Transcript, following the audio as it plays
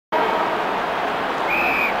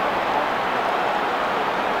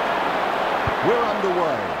We're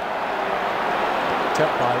underway.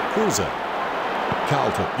 Tap by Cruiser.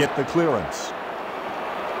 Carlton get the clearance.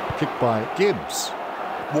 Kick by Gibbs.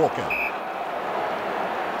 Walker.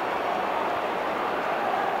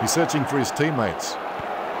 He's searching for his teammates.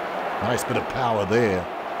 Nice bit of power there.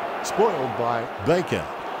 Spoiled by Baker.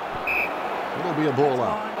 It'll be a ball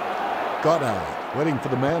up. Goddard waiting for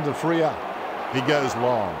the man to free up. He goes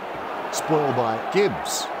long. Spoiled by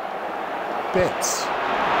Gibbs. Betts.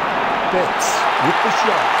 Betts with the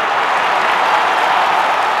shot.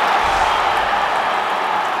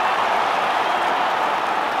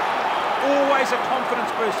 Always a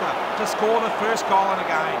confidence booster to score the first goal in a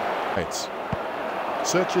game. Betts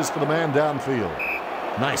searches for the man downfield.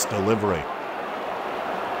 Nice delivery.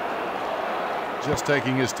 Just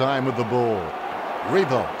taking his time with the ball.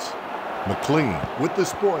 Revolt. McLean with the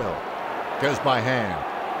spoil. Goes by hand.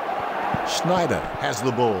 Schneider has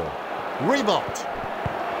the ball. Revolt.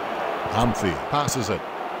 Humphrey passes it.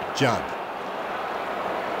 Judd.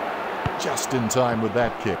 Just in time with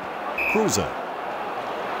that kick. Cruiser.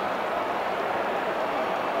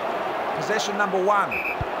 Possession number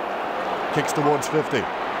 1. Kicks towards 50.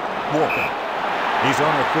 Walker. He's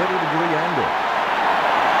on a 30-degree angle.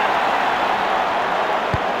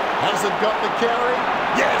 Has it got the carry?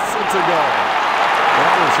 Yes, it's a goal.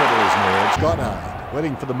 That'll settle his nerves. Goddard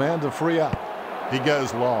waiting for the man to free up. He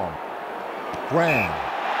goes long. Graham.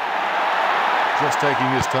 Just taking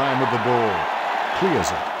his time with the ball. Clears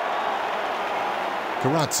it.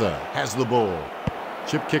 Karatza has the ball.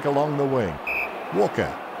 Chip kick along the wing.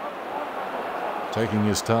 Walker. Taking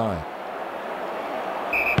his time.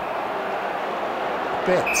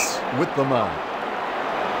 Betts with the mark.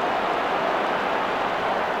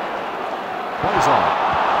 Plays on.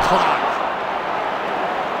 Clark.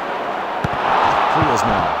 Clears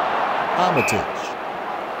now. Armitage.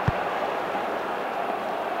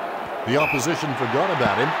 The opposition forgot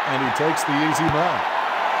about him, and he takes the easy mark.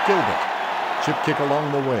 Gilbert. Chip kick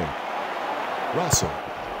along the wing. Russell.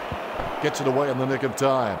 Gets it away in the nick of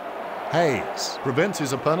time. Hayes prevents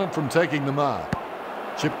his opponent from taking the mark.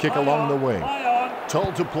 Chip kick along the wing.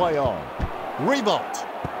 Told to play on. Revolt.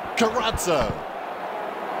 Carazzo.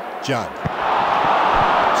 Judd.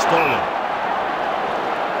 Stolen.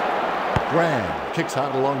 Graham kicks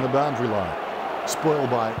hard along the boundary line. Spoiled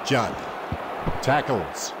by Judd.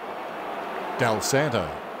 Tackles. Del Santo.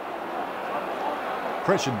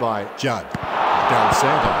 Pressured by Judd. Del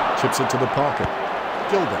Santo chips it to the pocket.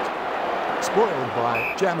 Gilbert. Spoiled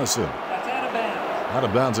by Jamison. That's out of bounds. Out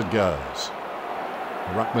of bounds it goes.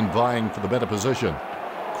 Ruckman vying for the better position.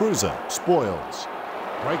 Cruiser spoils.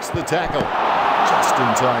 Breaks the tackle. Just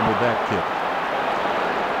in time with that kick.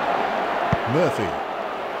 Murphy.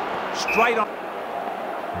 Straight on.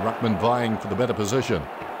 Ruckman vying for the better position.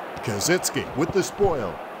 Kozitsky with the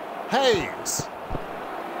spoil. Hayes.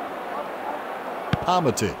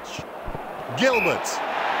 Armitage. Gilbert.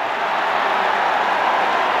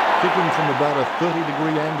 Kicking from about a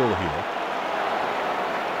 30-degree angle here.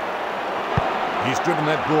 He's driven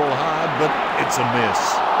that ball hard, but it's a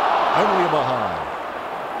miss. Only a behind.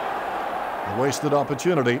 A wasted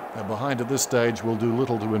opportunity. A behind at this stage will do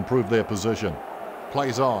little to improve their position.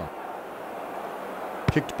 Plays on.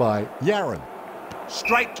 Kicked by Yaron.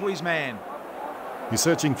 Straight to his man. He's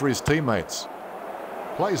searching for his teammates.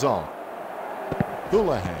 Plays on.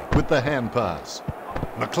 Houlihan with the hand pass.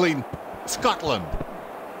 McLean. Scotland.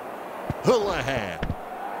 Houlihan.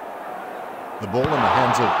 The ball in the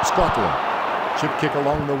hands of Scotland. Chip kick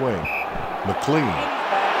along the wing. McLean.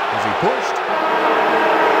 Has he pushed?